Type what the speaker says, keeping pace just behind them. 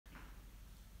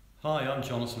Hi, I'm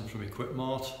Jonathan from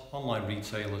Equipmart, online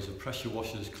retailers of pressure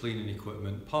washers, cleaning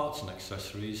equipment, parts and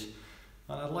accessories,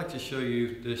 and I'd like to show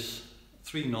you this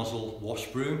 3-nozzle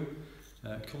wash broom.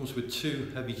 It comes with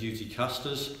two heavy duty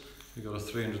casters. We've got a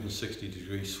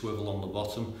 360-degree swivel on the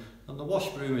bottom, and the wash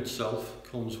broom itself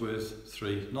comes with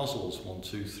 3 nozzles, 1,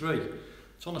 2, 3.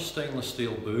 It's on a stainless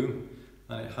steel boom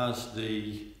and it has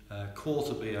the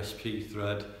quarter BSP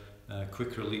thread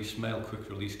quick release, male quick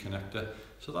release connector.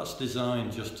 So that's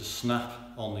designed just to snap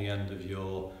on the end of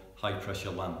your high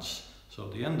pressure lance. So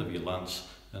at the end of your lance,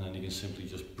 and then you can simply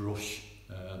just brush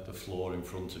the floor in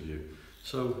front of you.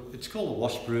 So it's called a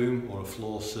wash broom or a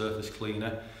floor surface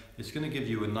cleaner. It's going to give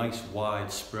you a nice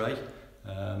wide spray,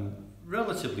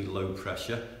 relatively low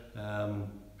pressure,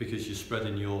 because you're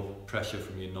spreading your pressure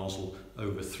from your nozzle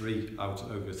over three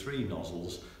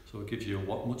nozzles. So it gives you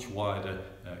a much wider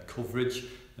coverage,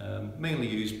 mainly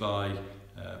used by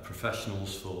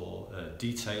professionals for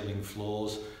detailing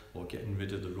floors or getting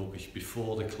rid of the rubbish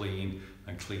before the clean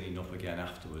and cleaning up again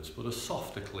afterwards, but a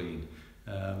softer clean.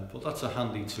 But that's a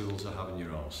handy tool to have in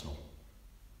your arsenal.